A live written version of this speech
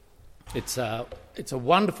It's a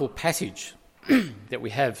wonderful passage that we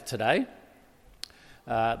have today.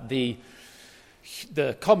 The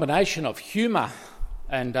combination of humour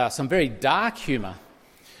and some very dark humour,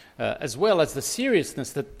 as well as the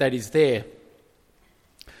seriousness that is there.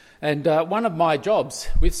 And one of my jobs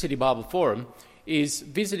with City Bible Forum is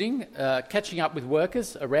visiting, catching up with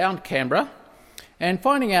workers around Canberra and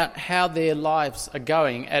finding out how their lives are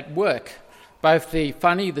going at work, both the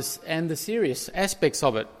funny and the serious aspects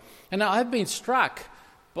of it. And I've been struck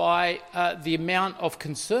by the amount of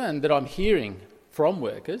concern that I'm hearing from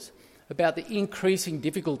workers about the increasing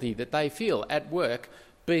difficulty that they feel at work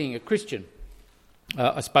being a Christian.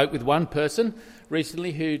 I spoke with one person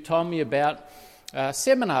recently who told me about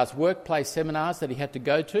seminars, workplace seminars that he had to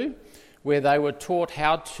go to, where they were taught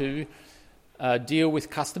how to deal with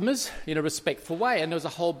customers in a respectful way. And there was a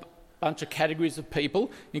whole bunch of categories of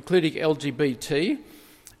people, including LGBT,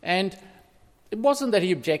 and it wasn't that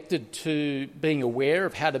he objected to being aware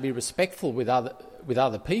of how to be respectful with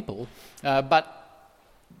other people, but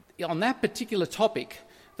on that particular topic,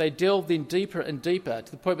 they delved in deeper and deeper to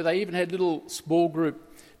the point where they even had little small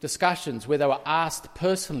group discussions where they were asked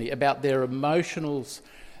personally about their emotional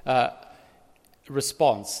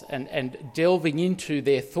response and delving into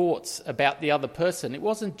their thoughts about the other person. It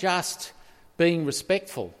wasn't just being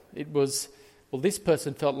respectful. It was, this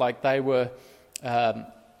person felt like they were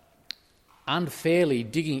unfairly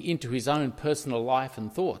digging into his own personal life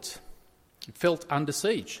and thoughts. It felt under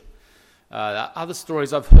siege. Other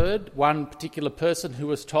stories I've heard, one particular person who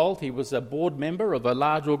was told, he was a board member of a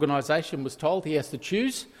large organisation, was told he has to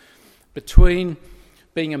choose between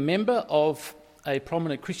being a member of a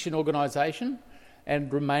prominent Christian organisation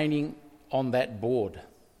and remaining on that board.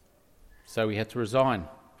 So he had to resign.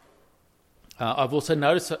 I've also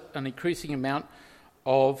noticed an increasing amount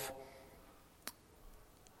of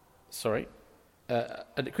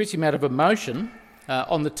emotion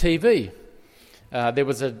on the TV. There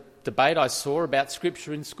was a debate I saw about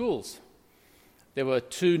Scripture in schools. There were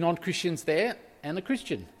two non-Christians there and a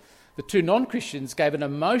Christian. The two non-Christians gave an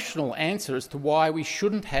emotional answer as to why we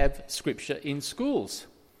shouldn't have Scripture in schools.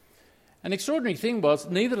 An extraordinary thing was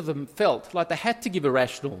neither of them felt like they had to give a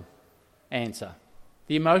rational answer.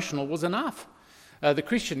 The emotional was enough. The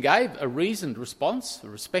Christian gave a reasoned response, a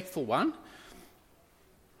respectful one,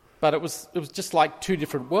 but it was just like two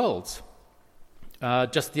different worlds.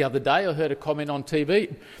 Just the other day, I heard a comment on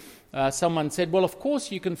TV. Someone said, "Well, of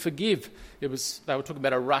course you can forgive." They were talking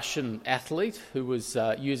about a Russian athlete who was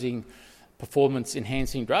using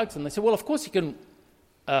performance-enhancing drugs, and they said, "Well, of course you can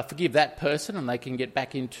forgive that person, and they can get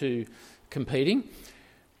back into competing."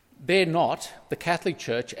 They're not the Catholic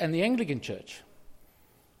Church and the Anglican Church.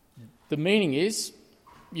 The meaning is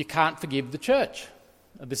you can't forgive the Church.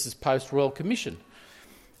 This is post-Royal Commission.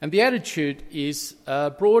 And the attitude is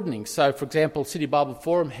broadening. So, for example, City Bible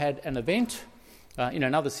Forum had an event in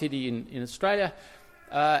another city in Australia,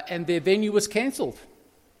 and their venue was cancelled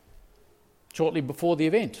shortly before the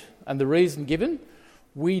event. And the reason given,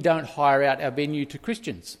 we don't hire out our venue to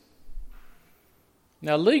Christians.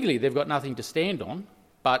 Now, legally, they've got nothing to stand on,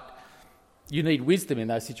 but you need wisdom in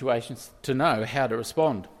those situations to know how to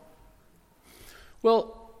respond.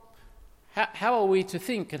 Well, how are we to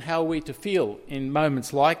think and how are we to feel in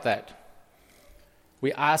moments like that?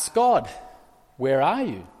 We ask God, where are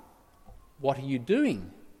you? What are you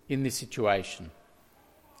doing in this situation?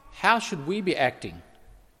 How should we be acting?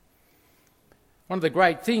 One of the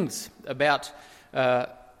great things about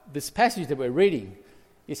this passage that we're reading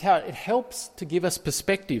is how it helps to give us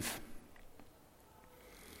perspective.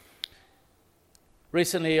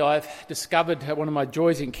 Recently, I've discovered one of my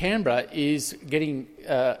joys in Canberra is getting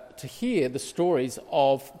to hear the stories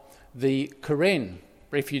of the Karen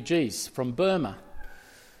refugees from Burma.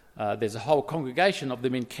 There's a whole congregation of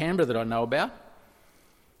them in Canberra that I know about.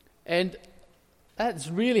 And that's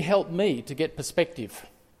really helped me to get perspective.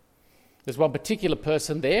 There's one particular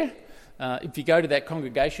person there. If you go to that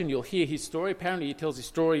congregation, you'll hear his story. Apparently he tells his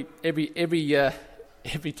story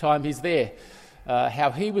every time he's there.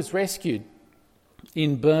 How he was rescued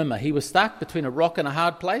in Burma. He was stuck between a rock and a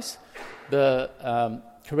hard place, the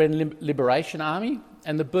Karen Liberation Army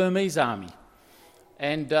and the Burmese army.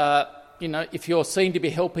 And, if you're seen to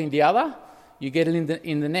be helping the other, you get it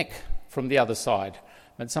in the neck from the other side.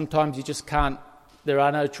 And sometimes you just can't, there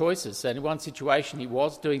are no choices. And in one situation he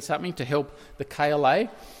was doing something to help the KLA,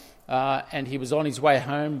 and he was on his way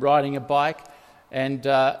home riding a bike and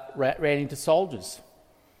ran into soldiers.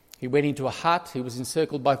 He went into a hut. He was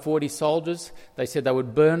encircled by 40 soldiers. They said they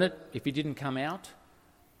would burn it if he didn't come out.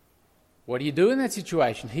 What do you do in that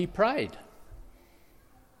situation? He prayed.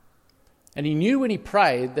 And he knew when he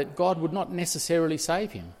prayed that God would not necessarily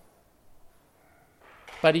save him.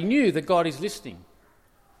 But he knew that God is listening.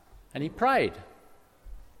 And he prayed.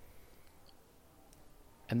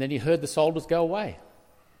 And then he heard the soldiers go away.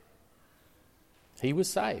 He was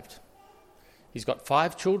saved. He's got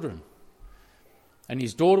 5 children. And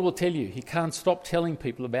his daughter will tell you he can't stop telling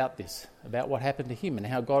people about this, about what happened to him and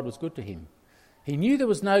how God was good to him. He knew there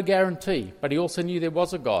was no guarantee, but he also knew there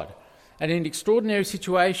was a God. And in extraordinary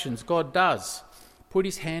situations, God does put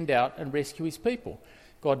his hand out and rescue his people.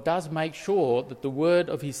 God does make sure that the word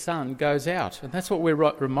of his Son goes out. And that's what we're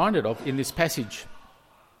reminded of in this passage.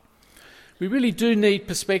 We really do need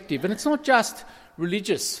perspective. And it's not just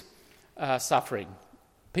religious suffering.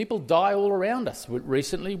 People die all around us.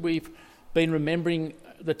 Recently, we've been remembering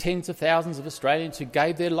the tens of thousands of Australians who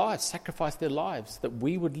gave their lives, sacrificed their lives, that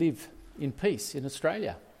we would live in peace in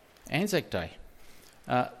Australia. Anzac Day.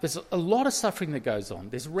 There's a lot of suffering that goes on.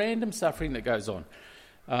 There's random suffering that goes on.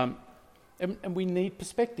 And we need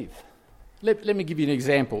perspective. Let me give you an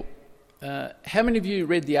example. How many of you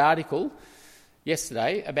read the article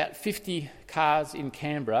yesterday about 50 cars in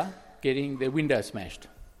Canberra getting their windows smashed?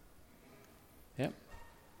 Yep.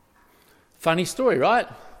 Funny story, right?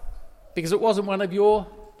 Because it wasn't one of your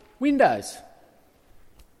windows.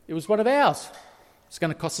 It was one of ours. It's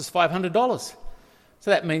going to cost us $500.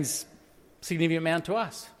 So that means a significant amount to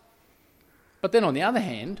us. But then on the other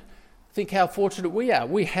hand, think how fortunate we are.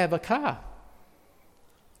 We have a car.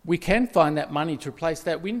 We can find that money to replace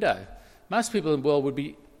that window. Most people in the world would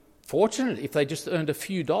be fortunate if they just earned a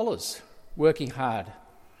few dollars working hard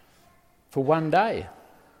for one day.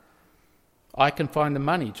 I can find the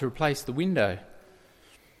money to replace the window.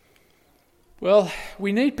 Well,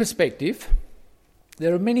 we need perspective.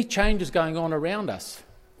 There are many changes going on around us.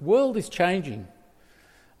 The world is changing.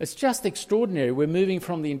 It's just extraordinary. We're moving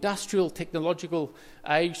from the industrial technological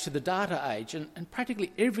age to the data age, and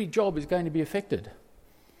practically every job is going to be affected.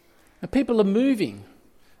 And people are moving.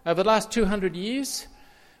 Over the last 200 years,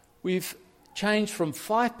 we've changed from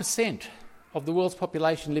 5% of the world's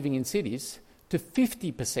population living in cities to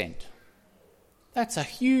 50%. That's a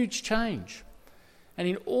huge change. And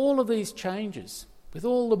in all of these changes, with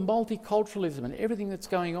all the multiculturalism and everything that's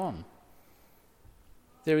going on,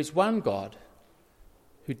 there is one God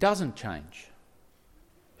who doesn't change,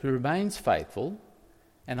 who remains faithful,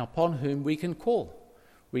 and upon whom we can call,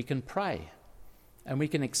 we can pray, and we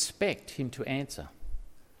can expect him to answer.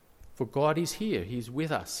 For God is here, he is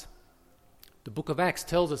with us. The book of Acts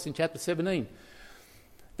tells us in chapter 17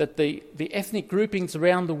 that the ethnic groupings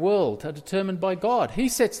around the world are determined by God. He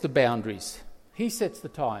sets the boundaries, he sets the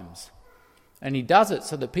times, and he does it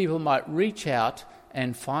so that people might reach out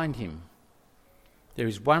and find him. There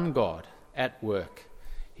is one God at work.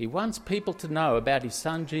 He wants people to know about his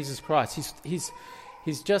Son, Jesus Christ.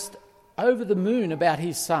 He's just over the moon about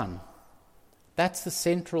his Son. That's the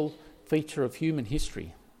central feature of human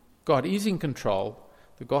history. God is in control.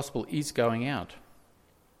 The gospel is going out.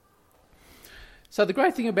 So the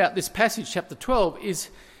great thing about this passage, chapter 12, is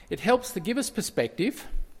it helps to give us perspective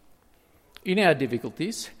in our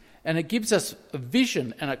difficulties, and it gives us a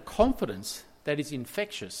vision and a confidence that is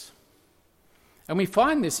infectious. And we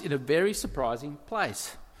find this in a very surprising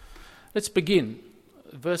place. Let's begin.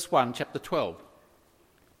 Verse 1, chapter 12.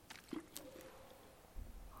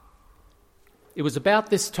 It was about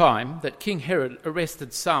this time that King Herod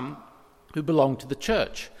arrested some who belonged to the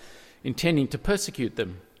church, intending to persecute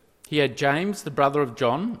them. He had James, the brother of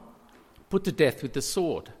John, put to death with the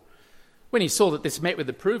sword. When he saw that this met with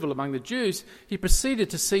approval among the Jews, he proceeded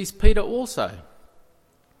to seize Peter also.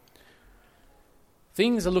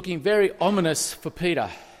 Things are looking very ominous for Peter.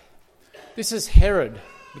 This is Herod,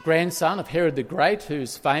 the grandson of Herod the Great,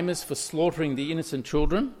 who's famous for slaughtering the innocent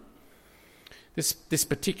children. This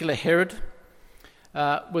particular Herod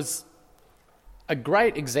was a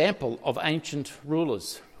great example of ancient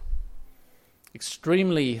rulers.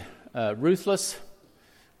 Extremely ruthless,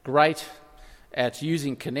 great at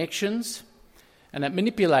using connections and at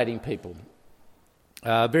manipulating people.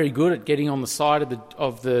 Very good at getting on the side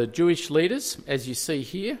of the Jewish leaders, as you see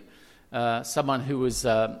here. Someone who was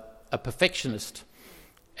a perfectionist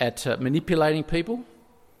at manipulating people.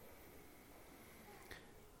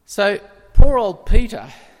 So poor old Peter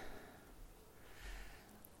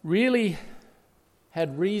really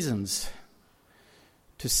had reasons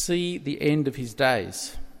to see the end of his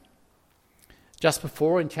days. Just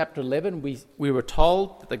before, in chapter 11, we were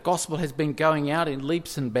told that the gospel has been going out in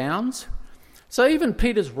leaps and bounds. So even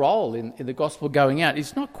Peter's role in the gospel going out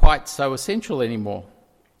is not quite so essential anymore.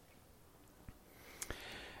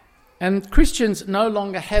 And Christians no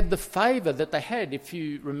longer have the favour that they had. If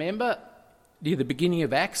you remember, near the beginning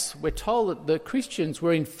of Acts, we're told that the Christians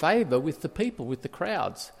were in favour with the people, with the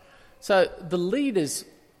crowds. So the leaders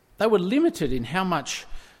They were limited in how much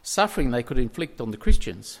suffering they could inflict on the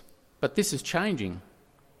Christians, but this is changing.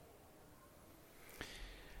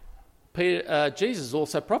 Jesus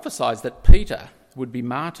also prophesied that Peter would be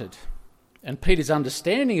martyred, and Peter's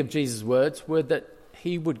understanding of Jesus' words were that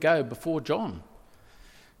he would go before John.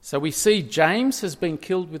 So we see James has been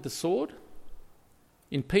killed with the sword.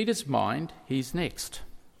 In Peter's mind, he's next.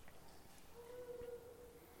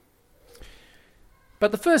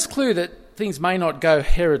 But the first clue that things may not go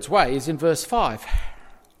Herod's way is in verse 5.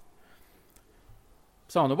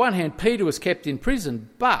 So on the one hand, Peter was kept in prison,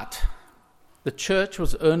 but the church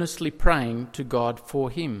was earnestly praying to God for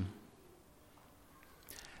him.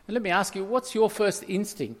 And let me ask you, what's your first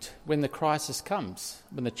instinct when the crisis comes,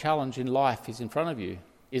 when the challenge in life is in front of you?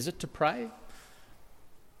 Is it to pray?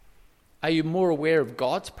 Are you more aware of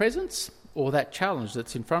God's presence or that challenge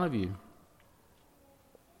that's in front of you?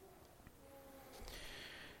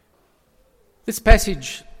 This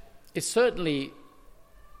passage is certainly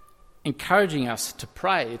encouraging us to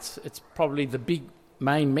pray. It's probably the big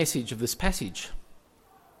main message of this passage.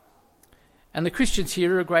 And the Christians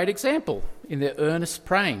here are a great example in their earnest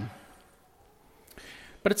praying.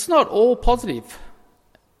 But it's not all positive.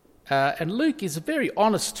 And Luke is a very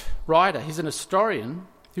honest writer. He's an historian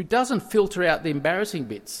who doesn't filter out the embarrassing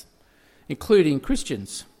bits, including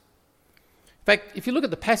Christians. In fact, if you look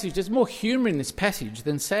at the passage, there's more humour in this passage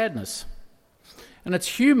than sadness. And it's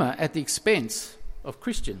humour at the expense of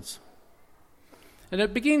Christians. And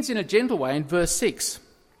it begins in a gentle way in verse 6.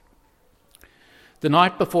 The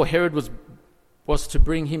night before Herod was to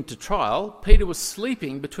bring him to trial, Peter was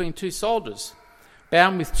sleeping between two soldiers,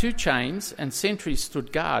 bound with two chains, and sentries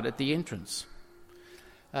stood guard at the entrance.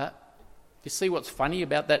 You see what's funny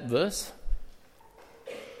about that verse?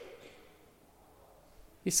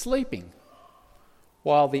 He's sleeping,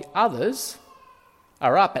 while the others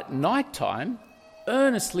are up at night time,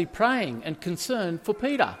 earnestly praying and concerned for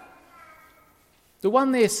Peter. The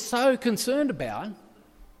one they're so concerned about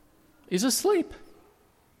is asleep.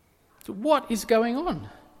 So what is going on?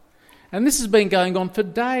 And this has been going on for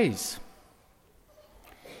days.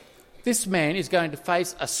 This man is going to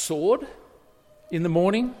face a sword in the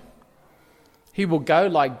morning. He will go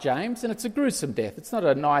like James, and it's a gruesome death. It's not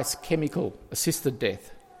a nice chemical-assisted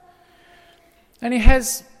death. And he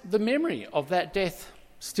has the memory of that death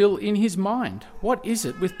still in his mind. What is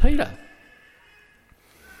it with Peter?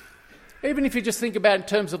 Even if you just think about it in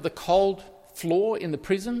terms of the cold floor in the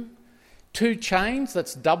prison, two chains,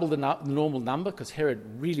 that's double the normal number, because Herod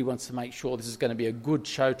really wants to make sure this is going to be a good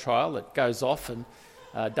show trial that goes off and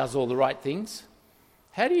does all the right things.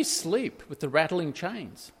 How do you sleep with the rattling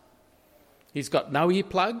chains? He's got no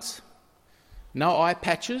earplugs, no eye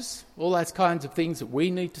patches, all those kinds of things that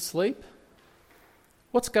we need to sleep.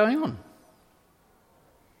 What's going on?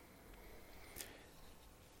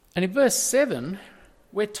 And in verse 7,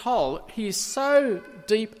 we're told he is so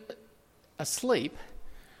deep asleep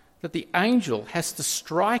that the angel has to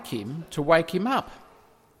strike him to wake him up.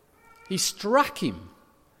 He struck him.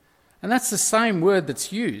 And that's the same word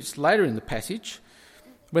that's used later in the passage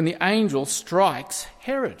when the angel strikes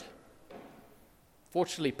Herod.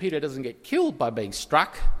 Fortunately, Peter doesn't get killed by being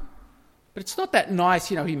struck, but it's not that nice,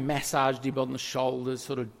 he massaged him on the shoulders,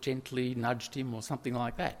 sort of gently nudged him or something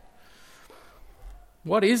like that.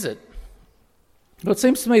 What is it? Well, it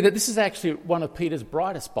seems to me that this is actually one of Peter's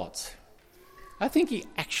brighter spots. I think he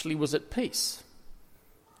actually was at peace,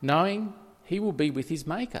 knowing he will be with his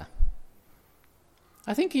Maker.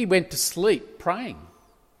 I think he went to sleep praying.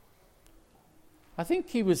 I think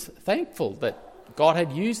he was thankful that God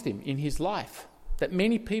had used him in his life, that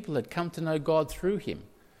many people had come to know God through him.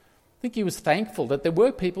 I think he was thankful that there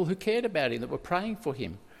were people who cared about him, that were praying for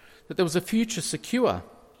him, that there was a future secure.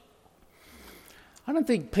 I don't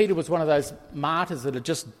think Peter was one of those martyrs that are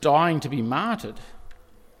just dying to be martyred.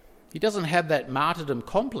 He doesn't have that martyrdom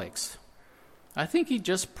complex. I think he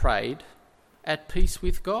just prayed at peace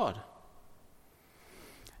with God.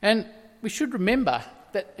 And we should remember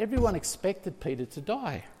that everyone expected Peter to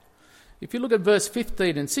die. If you look at verse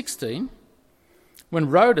 15 and 16, when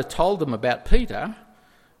Rhoda told them about Peter,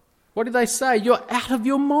 what did they say? You're out of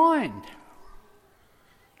your mind.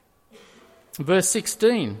 Verse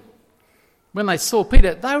 16, when they saw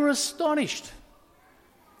Peter, they were astonished.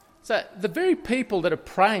 So the very people that are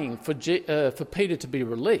praying for Peter to be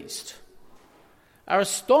released are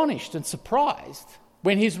astonished and surprised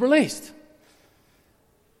when he's released.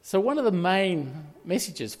 So one of the main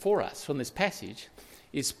messages for us from this passage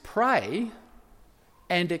is pray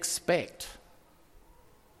and expect.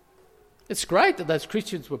 It's great that those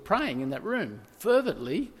Christians were praying in that room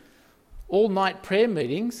fervently, all-night prayer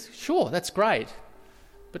meetings. Sure, that's great.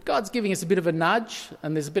 But God's giving us a bit of a nudge,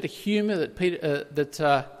 and there's a bit of humour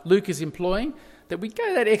that Luke is employing, that we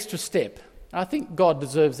go that extra step. I think God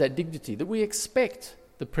deserves that dignity, that we expect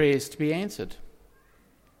the prayers to be answered.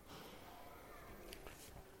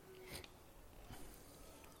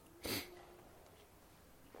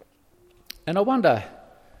 And I wonder,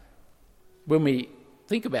 when we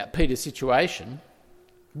think about Peter's situation,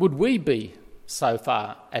 would we be so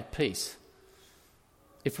far at peace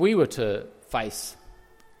if we were to face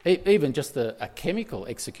even just a chemical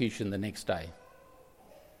execution the next day?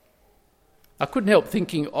 I couldn't help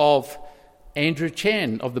thinking of Andrew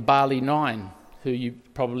Chan of the Bali Nine, who you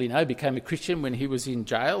probably know became a Christian when he was in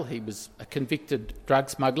jail. He was a convicted drug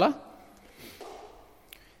smuggler.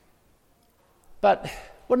 But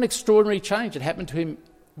what an extraordinary change had happened to him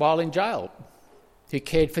while in jail. He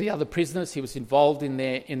cared for the other prisoners. He was involved in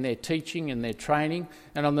their teaching and their training.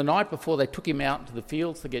 And on the night before they took him out into the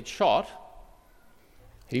fields to get shot,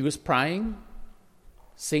 he was praying,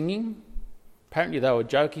 singing. Apparently they were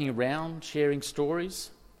joking around, sharing stories,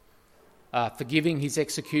 forgiving his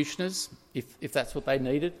executioners if that's what they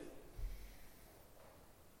needed.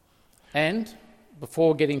 And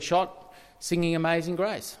before getting shot, singing Amazing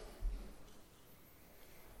Grace.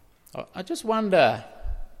 I just wonder,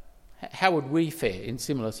 how would we fare in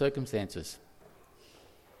similar circumstances?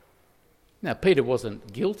 Now, Peter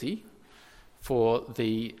wasn't guilty for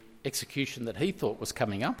the execution that he thought was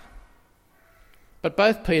coming up, but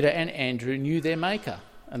both Peter and Andrew knew their Maker,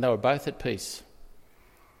 and they were both at peace.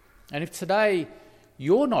 And if today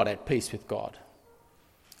you're not at peace with God,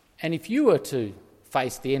 and if you were to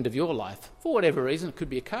face the end of your life, for whatever reason, it could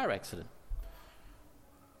be a car accident,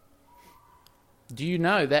 do you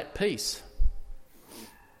know that peace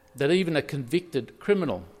that even a convicted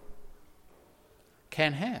criminal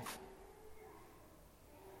can have?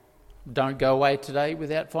 Don't go away today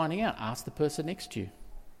without finding out. Ask the person next to you.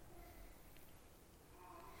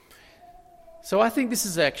 So I think this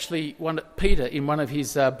is actually Peter in one of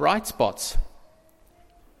his bright spots.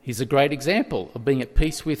 He's a great example of being at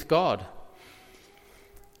peace with God.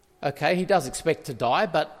 Okay, he does expect to die,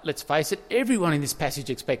 but let's face it, everyone in this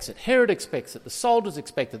passage expects it. Herod expects it, the soldiers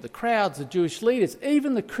expect it, the crowds, the Jewish leaders,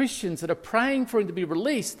 even the Christians that are praying for him to be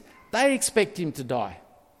released, they expect him to die.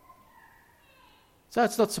 So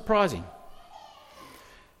it's not surprising.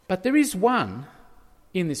 But there is one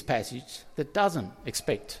in this passage that doesn't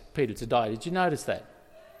expect Peter to die. Did you notice that?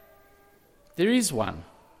 There is one.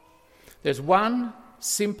 There's one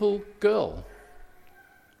simple girl.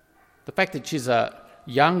 The fact that she's a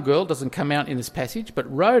young girl doesn't come out in this passage,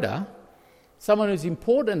 but Rhoda, someone who's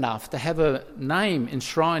important enough to have a name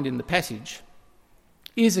enshrined in the passage,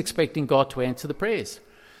 is expecting God to answer the prayers.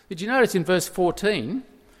 Did you notice in verse 14,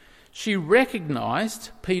 she recognised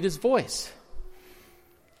Peter's voice.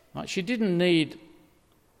 Right? She didn't need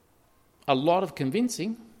a lot of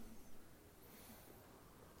convincing.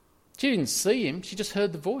 She didn't see him, she just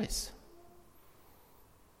heard the voice.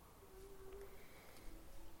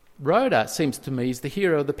 Rhoda, seems to me, is the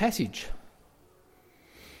hero of the passage.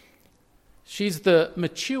 She's the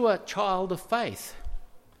mature child of faith.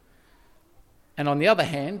 And on the other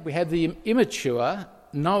hand, we have the immature,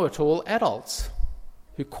 know-it-all adults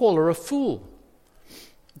who call her a fool.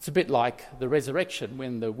 It's a bit like the resurrection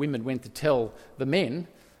when the women went to tell the men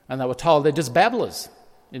and they were told they're just babblers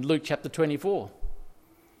in Luke chapter 24.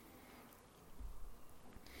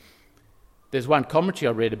 There's one commentary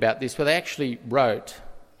I read about this where they actually wrote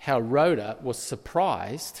how Rhoda was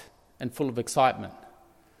surprised and full of excitement.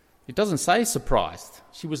 It doesn't say surprised.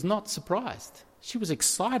 She was not surprised. She was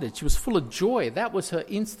excited. She was full of joy. That was her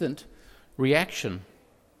instant reaction.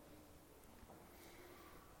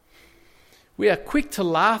 We are quick to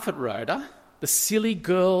laugh at Rhoda, the silly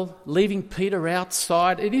girl leaving Peter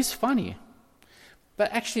outside. It is funny.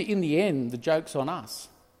 But actually, in the end, the joke's on us.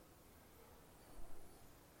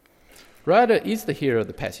 Rhoda is the hero of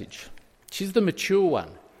the passage. She's the mature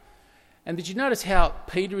one. And did you notice how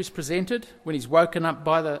Peter is presented when he's woken up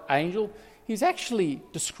by the angel? He's actually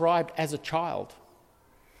described as a child.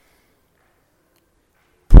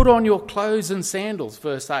 Put on your clothes and sandals,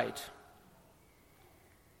 verse 8.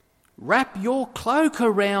 Wrap your cloak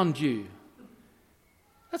around you.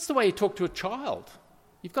 That's the way you talk to a child.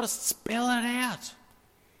 You've got to spell it out.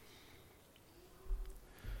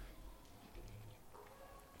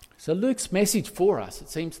 So Luke's message for us, it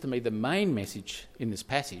seems to me the main message in this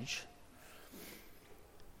passage,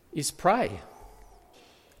 is pray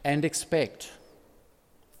and expect,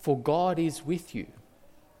 for God is with you.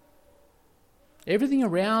 Everything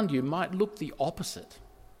around you might look the opposite,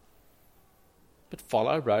 but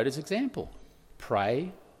follow Rhoda's example.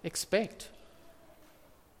 Pray, expect.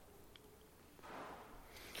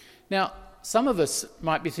 Now, some of us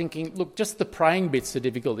might be thinking, look, just the praying bit's are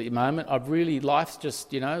difficult at the moment. Life's just,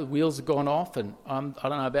 the wheels have gone off and I don't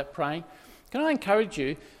know about praying. Can I encourage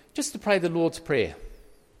you just to pray the Lord's Prayer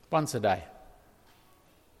once a day?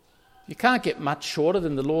 You can't get much shorter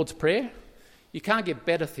than the Lord's Prayer. You can't get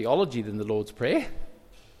better theology than the Lord's Prayer.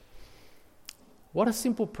 What a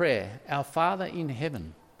simple prayer. Our Father in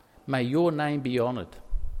heaven, may your name be honoured.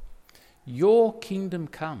 Your kingdom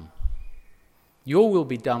come. Your will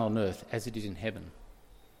be done on earth as it is in heaven.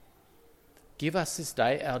 Give us this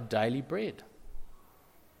day our daily bread.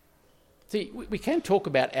 See, we can talk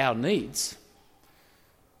about our needs,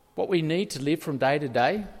 what we need to live from day to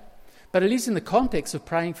day, but it is in the context of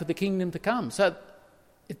praying for the kingdom to come. So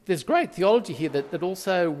there's great theology here that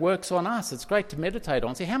also works on us. It's great to meditate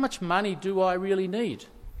on. See, how much money do I really need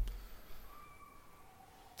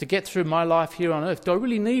to get through my life here on earth? Do I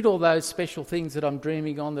really need all those special things that I'm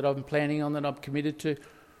dreaming on, that I'm planning on, that I'm committed to?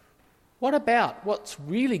 What about what's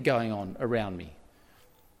really going on around me?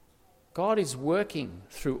 God is working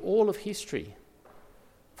through all of history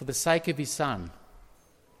for the sake of his Son.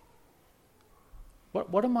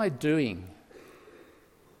 What am I doing?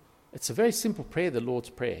 It's a very simple prayer, the Lord's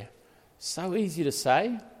Prayer. So easy to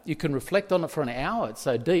say. You can reflect on it for an hour. It's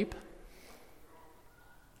so deep.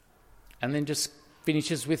 And then just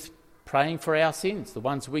finishes with praying for our sins, the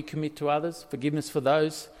ones we commit to others, forgiveness for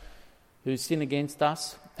those who sin against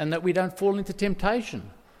us, and that we don't fall into temptation.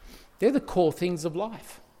 They're the core things of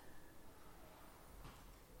life.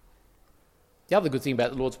 The other good thing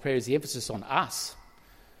about the Lord's Prayer is the emphasis on us.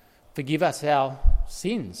 Forgive us our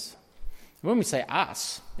sins. When we say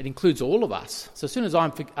us, it includes all of us. So as soon as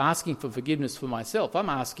I'm asking for forgiveness for myself, I'm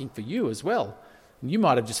asking for you as well. And you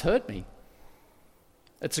might have just hurt me.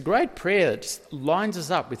 It's a great prayer that just lines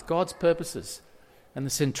us up with God's purposes and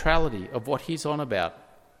the centrality of what he's on about.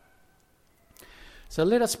 So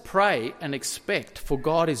let us pray and expect, for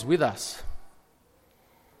God is with us.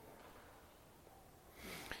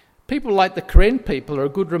 People like the Karen people are a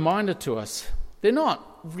good reminder to us. They're not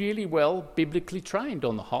really well biblically trained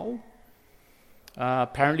on the whole.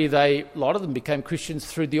 Apparently a lot of them became Christians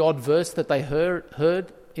through the odd verse that they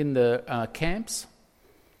heard in the camps.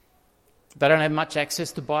 They don't have much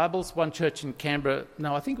access to Bibles. One church in Canberra,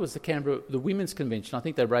 I think it was the Women's Convention, I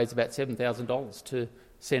think they raised about $7,000 to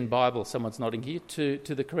send Bibles, someone's nodding here, to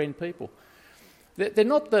the Karen people. They're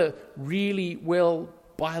not the really well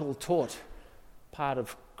Bible-taught part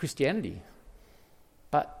of Christianity,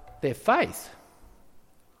 but their faith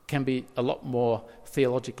can be a lot more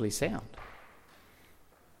theologically sound.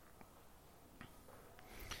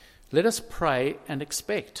 Let us pray and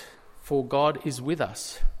expect, for God is with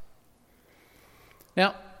us.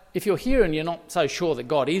 Now, if you're here and you're not so sure that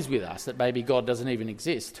God is with us, that maybe God doesn't even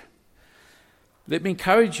exist, let me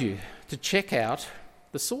encourage you to check out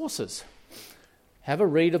the sources. Have a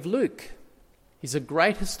read of Luke. He's a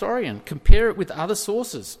great historian. Compare it with other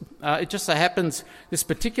sources. It just so happens this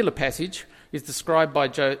particular passage is described by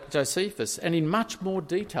Josephus, and in much more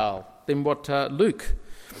detail than what Luke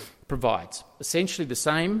provides. Essentially the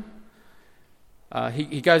same.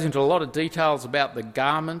 He goes into a lot of details about the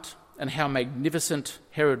garment and how magnificent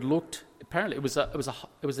Herod looked. Apparently it was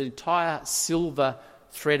an entire silver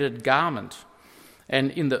threaded garment, and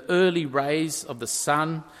in the early rays of the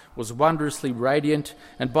sun was wondrously radiant,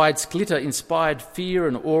 and by its glitter inspired fear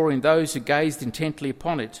and awe in those who gazed intently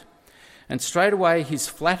upon it. And straightway his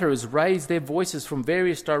flatterers raised their voices from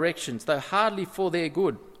various directions, though hardly for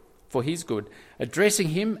his good, addressing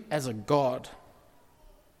him as a god.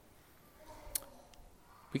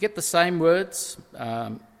 We get the same words.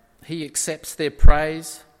 He accepts their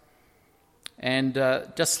praise, and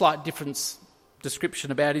just slight different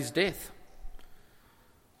description about his death.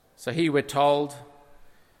 So here we're told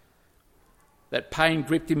that pain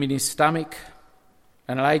gripped him in his stomach,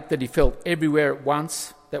 and an ache that he felt everywhere at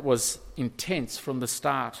once that was intense from the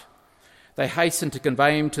start. They hastened to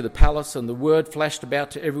convey him to the palace, and the word flashed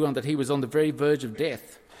about to everyone that he was on the very verge of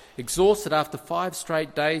death. Exhausted after 5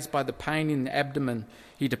 straight days by the pain in the abdomen,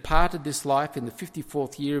 he departed this life in the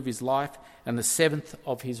 54th year of his life and the 7th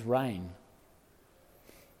of his reign.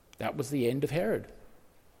 That was the end of Herod,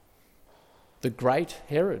 the great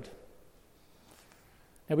Herod.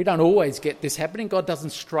 Now, we don't always get this happening. God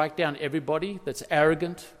doesn't strike down everybody that's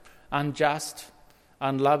arrogant, unjust,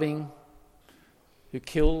 unloving, who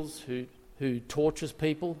kills, who tortures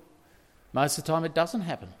people. Most of the time it doesn't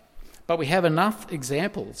happen. But we have enough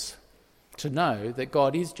examples to know that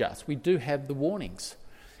God is just. We do have the warnings.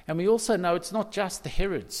 And we also know it's not just the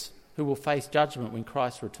Herods who will face judgment when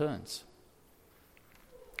Christ returns.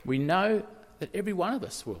 We know that every one of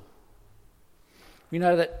us will. We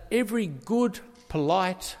know that every good,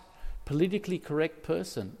 polite, politically correct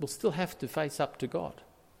person will still have to face up to God.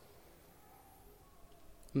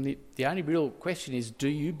 And the only real question is, do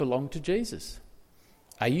you belong to Jesus?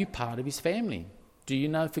 Are you part of his family? Do you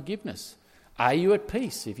know forgiveness? Are you at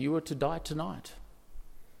peace if you were to die tonight?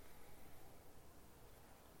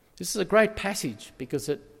 This is a great passage because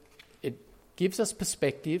it gives us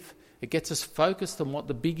perspective. It gets us focused on what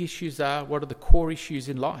the big issues are, what are the core issues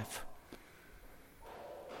in life.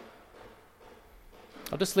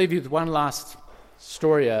 I'll just leave you with one last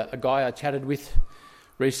story. A guy I chatted with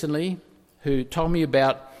recently who told me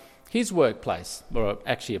about his workplace, or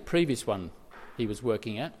actually a previous one he was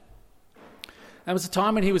working at. It was a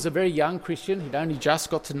time when he was a very young Christian. He'd only just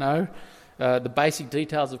got to know the basic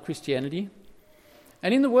details of Christianity.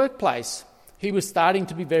 And in the workplace, he was starting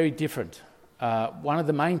to be very different. One of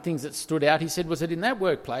the main things that stood out, he said, was that in that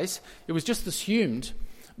workplace, it was just assumed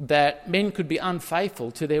that men could be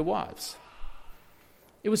unfaithful to their wives.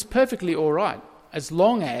 It was perfectly all right, as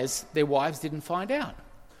long as their wives didn't find out.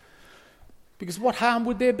 Because what harm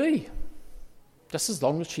would there be? Just as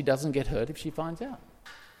long as she doesn't get hurt if she finds out.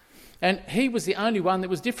 And he was the only one that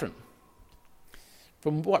was different.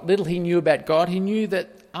 From what little he knew about God, he knew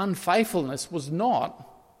that unfaithfulness was not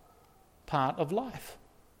part of life.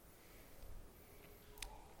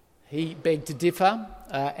 He begged to differ,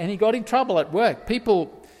 and he got in trouble at work.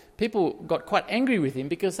 People got quite angry with him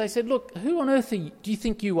because they said, look, who on earth do you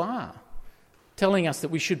think you are, telling us that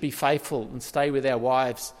we should be faithful and stay with our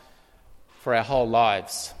wives for our whole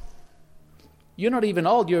lives? You're not even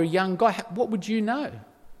old, you're a young guy. What would you know?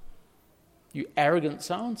 You arrogant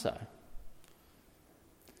so-and-so.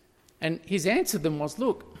 And his answer to them was,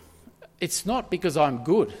 look, it's not because I'm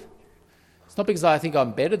good. It's not because I think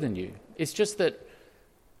I'm better than you. It's just that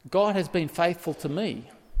God has been faithful to me.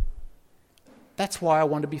 That's why I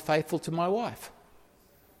want to be faithful to my wife.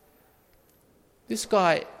 This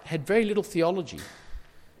guy had very little theology,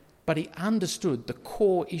 but he understood the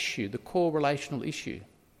core issue, the core relational issue.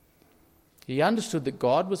 He understood that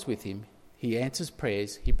God was with him. He answers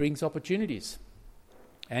prayers. He brings opportunities.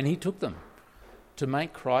 And he took them to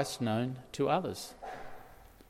make Christ known to others.